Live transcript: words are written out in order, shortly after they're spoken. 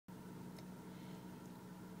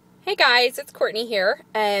Hey guys, it's Courtney here.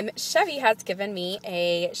 Chevy has given me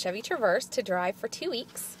a Chevy Traverse to drive for 2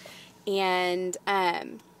 weeks, and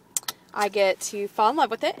I get to fall in love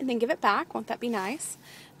with it and then give it back. Won't that be nice?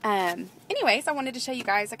 Anyways, I wanted to show you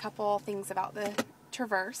guys a couple things about the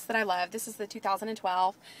Traverse that I love. This is the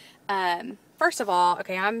 2012. First of all,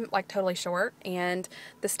 okay, I'm like totally short, and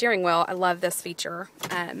the steering wheel, I love this feature.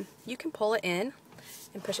 You can pull it in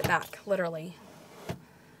and push it back, literally.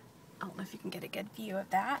 I don't know if you can get a good view of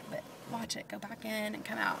that, but watch it go back in and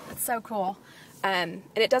come out. It's so cool. And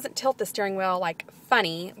it doesn't tilt the steering wheel like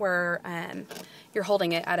funny, where you're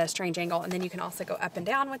holding it at a strange angle. And then you can also go up and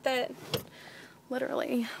down with it,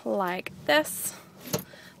 literally like this.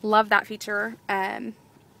 Love that feature. Then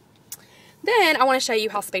I want to show you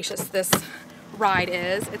how spacious this ride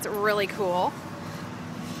is. It's really cool.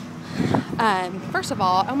 First of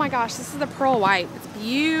all, oh my gosh, this is the pearl white. It's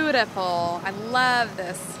beautiful. I love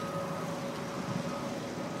this.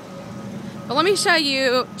 But let me show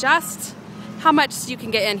you just how much you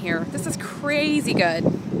can get in here. This is crazy good.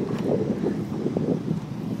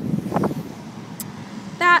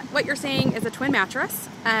 That, what you're seeing, is a twin mattress.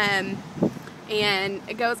 And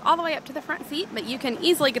it goes all the way up to the front seat, but you can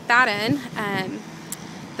easily get that in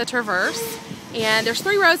the Traverse. And there's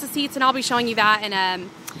 3 rows of seats, and I'll be showing you that in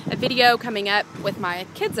a video coming up with my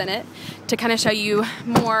kids in it to kind of show you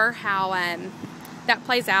more how that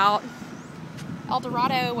plays out.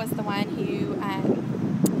 Eldorado was the one who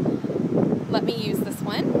let me use this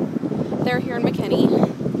one. They're here in McKinney.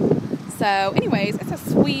 So anyways, it's a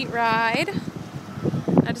sweet ride.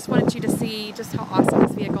 I just wanted you to see just how awesome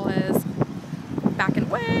this vehicle is. Backing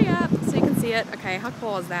way up so you can see it. Okay, how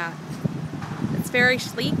cool is that? It's very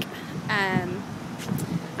sleek. I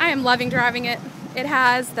am loving driving it. It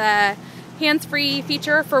has the hands-free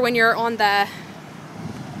feature for when you're on the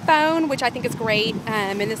phone, which I think is great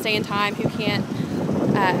in this day and time. Who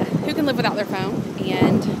can live without their phone,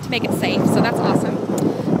 and to make it safe, so that's awesome.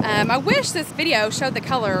 I wish this video showed the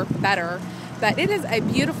color better, but it is a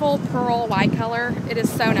beautiful pearl white color. It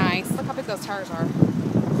is so nice. Look how big those tires are.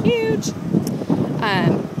 Huge.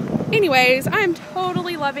 Anyways, I'm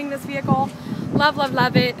totally loving this vehicle. Love, love,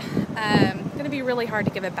 love it. Gonna be really hard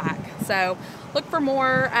to give it back, so look for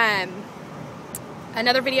more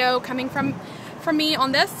another video coming from me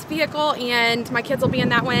on this vehicle, and my kids will be in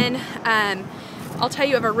that one. I'll tell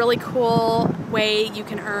you of a really cool way you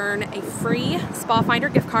can earn a free Spa Finder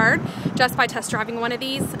gift card just by test driving one of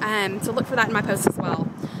these, so look for that in my post as well.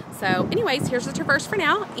 So anyways, here's the Traverse for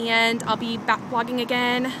now, and I'll be back vlogging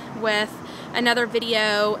again with another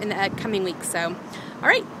video in the coming weeks. So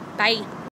alright, bye.